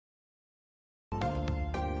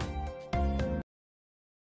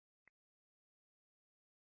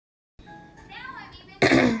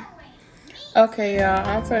Okay, y'all,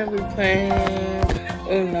 I'm finna be playing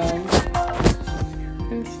Uno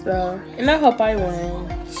and stuff. And I hope I win.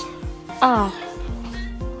 Ah,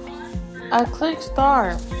 I clicked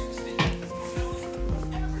start.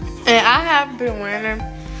 And I have been winning.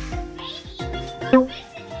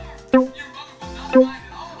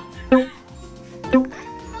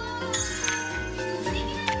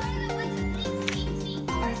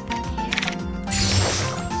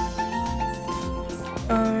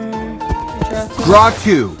 Draw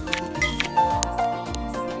 2.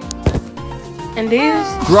 And these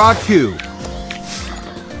Draw 2.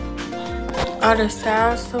 are the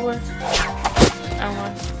sounds to it. I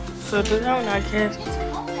want so do that one, I guess.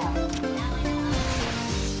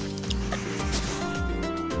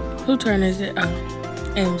 Who turn is it? Oh,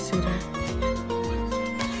 I didn't see that.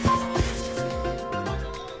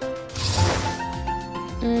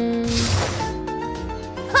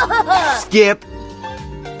 Skip.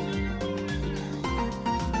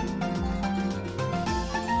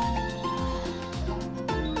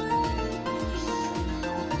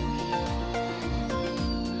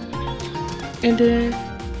 And then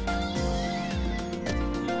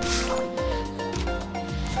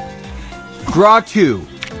Draw 2.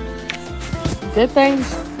 good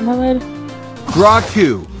things, my lady. Draw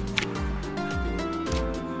 2.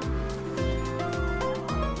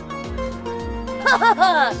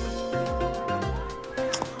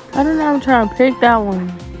 I don't know. I'm trying to pick that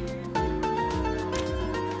one.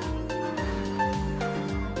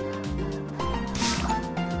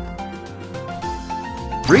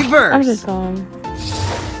 Reverse. I'm just gonna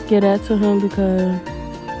get that to him because.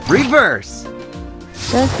 Reverse.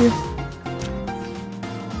 Thank you.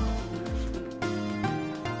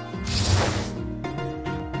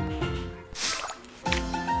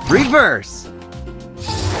 Reverse.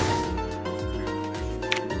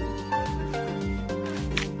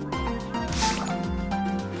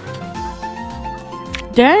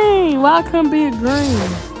 Dang, why I couldn't be a green?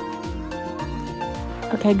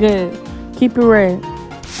 Okay, good. Keep it red.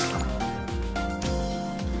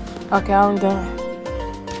 Okay, I'm done.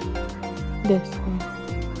 This one.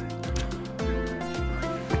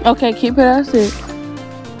 Okay, keep it at 6.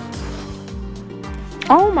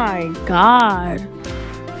 Oh my god.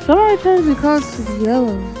 Somebody changed the color to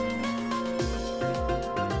yellow.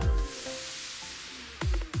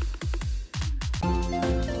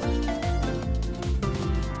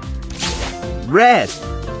 Red.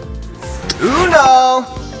 Uno.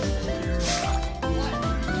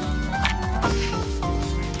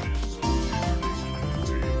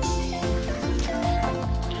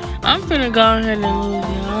 I'm finna go ahead and lose it.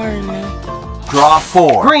 I already know. Draw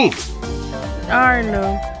 4. Green. I already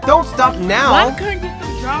know. Don't stop now. Why couldn't you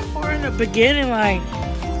just drop 4 in the beginning? Like,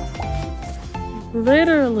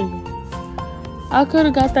 literally. I could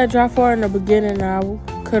have got that drop 4 in the beginning and I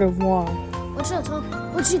could have won.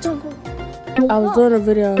 What you talking about? I was doing a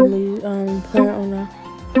video of me playing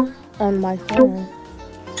on my phone.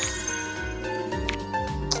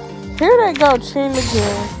 Here they go, cheating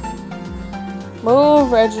again.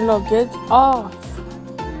 Move, Reginald, get off.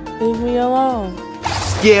 Leave me alone.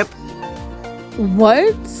 Skip.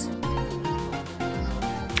 What?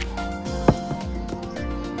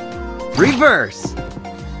 Reverse.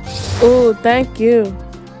 Ooh, thank you.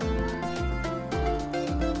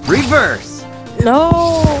 Reverse. No.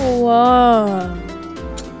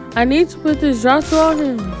 I need to put this drop on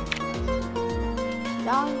him.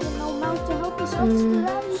 Y'all ain't get no mouth to help yourself.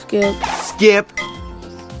 Skip. Skip.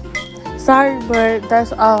 Sorry, but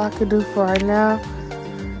that's all I could do for right now.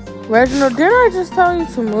 Reginald, didn't I just tell you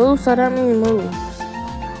to move? So that means moves.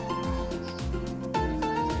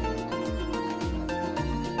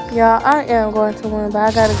 Y'all, I am going to win, but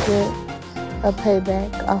I gotta get a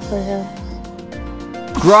payback off of him.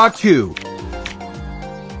 Draw 2.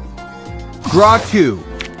 Draw 2.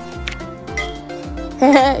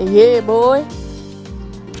 Yeah, boy.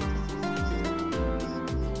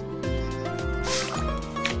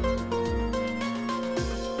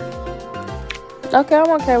 Okay, I'm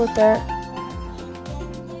okay with that.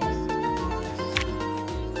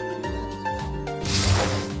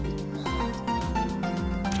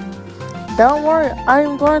 Don't worry, I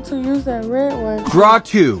am going to use that red one. Draw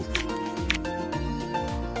 2.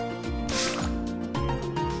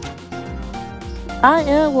 I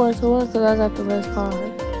am going to win because I got the last card.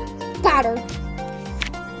 Got her.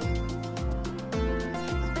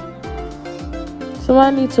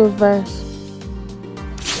 Somebody needs to reverse.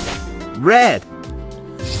 Red.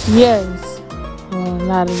 Yes. Well,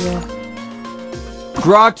 not a yes.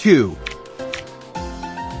 Draw 2.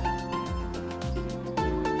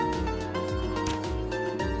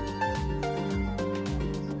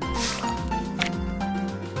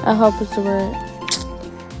 I hope it's a red.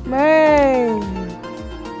 Man,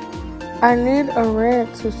 I need a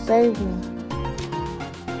red to save me.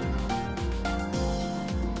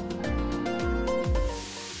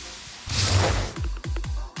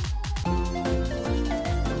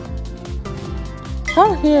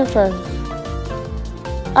 Come here first.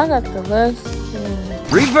 I got the list.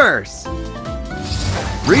 Reverse.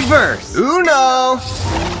 Reverse. Uno.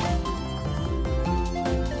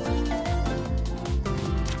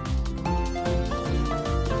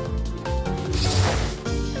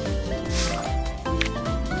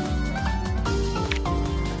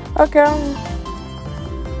 Okay, I'm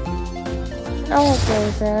okay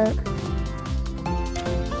with that.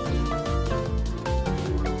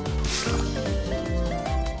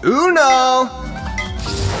 Uno.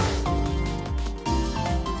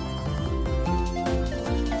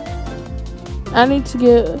 I need to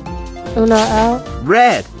get Uno out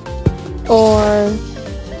Red. or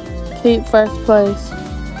keep first place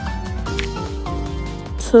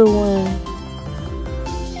to win.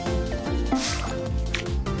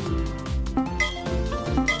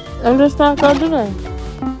 I'm just not gonna do that.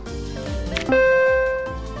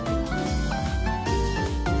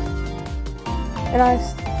 And I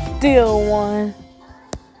still won.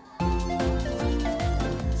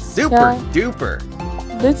 Super Yeah. duper.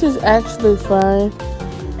 This is actually fun.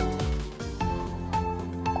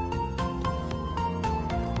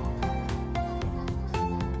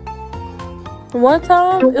 One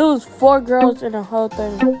time, it was 4 girls in the whole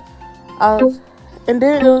thing. And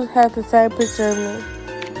then it had the same picture of me.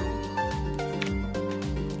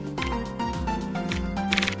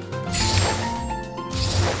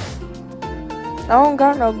 I don't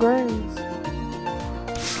got no greens.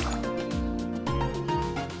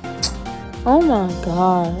 Oh my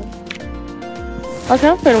god. Okay,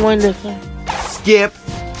 I'm finna win this one. Skip.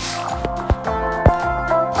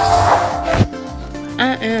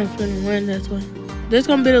 I am finna win this one. This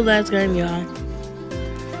gonna be the last game, y'all.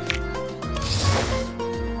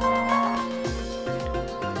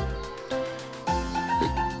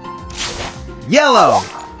 Yellow.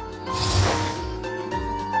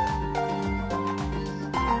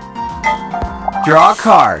 Draw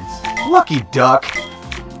cards. Lucky duck.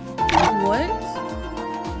 What?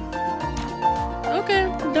 Okay,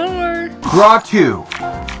 don't worry. Draw 2.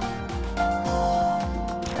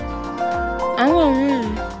 I'm gonna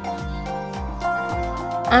win.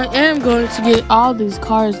 I am going to get all these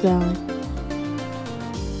cards down.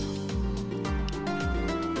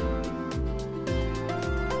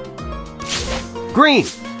 Green.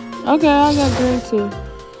 Okay, I got green too.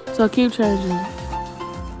 So keep changing.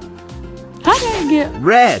 How did I get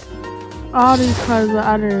Red. all these cards but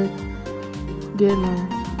I didn't get none?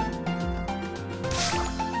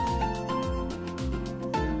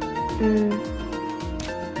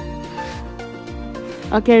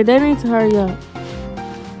 Okay, they need to hurry up.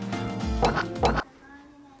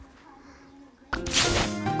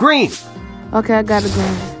 Green. Okay, I got it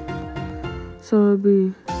going. So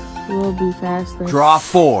we'll be faster. Draw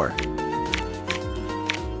 4.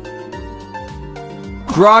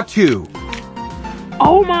 Draw 2.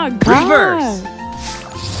 Oh my god! Reverse.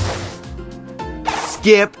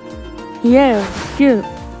 Skip. Yeah, skip.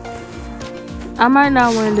 I might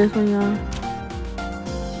not win this one, y'all.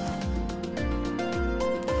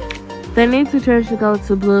 They need to change to go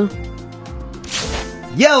to blue.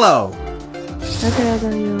 Yellow. Okay, I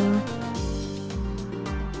got yellow.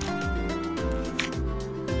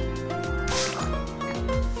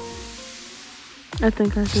 I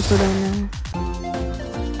think I should put on now.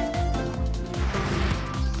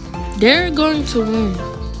 They're going to win.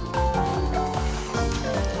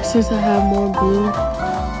 Since I have more blue.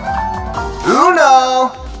 Uno.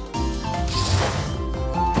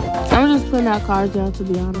 I'm just putting out cards down, to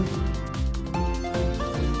be honest.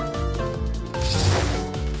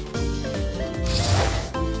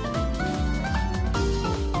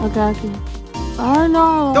 Okay, I can. Oh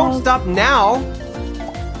no. Don't stop now.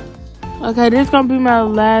 Okay, this is gonna be my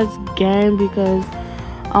last game because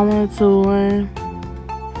I wanted to win.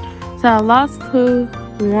 So I lost 2,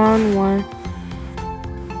 won 1,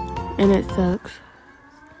 and it sucks.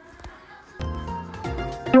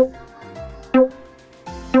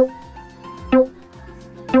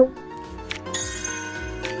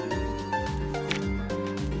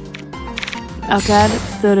 Okay, I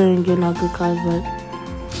still didn't get no good cards, but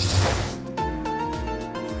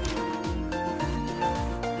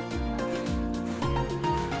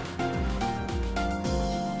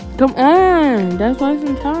come on, that's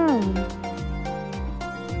wasting time.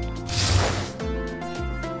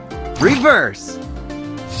 Reverse.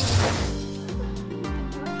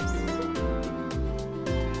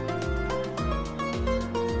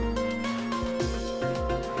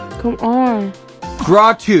 Come on.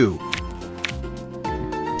 Draw 2.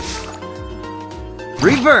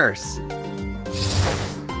 Reverse.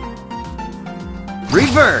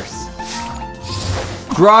 Reverse.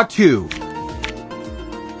 Draw 2.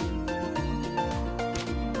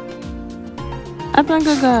 I think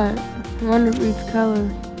I got one of each color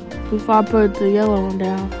before I put the yellow one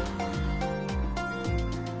down.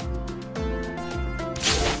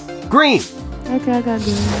 Green. Okay, I got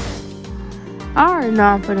green. I already know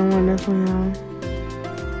I'm finna win this one, y'all.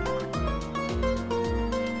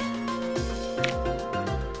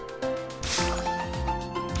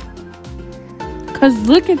 Cause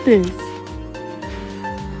look at this.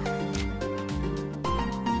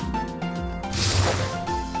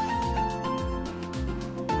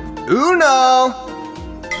 Uno.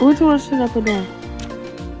 Which one should I put down?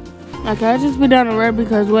 Okay, I just put down the red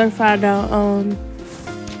because what if I don't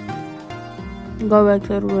go back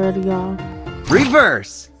to the red, y'all?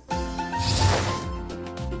 Reverse.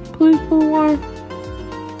 Please put one.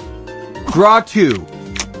 Draw 2.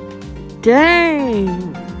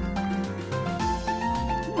 Dang.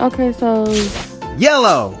 Okay, so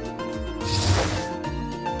Yellow.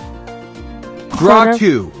 Draw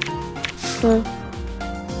 2. so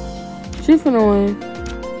she finna win.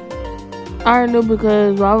 I already knew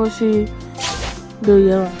because why would she do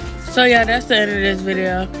yellow? So yeah, that's the end of this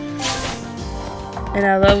video. And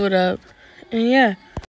I leveled up. And yeah.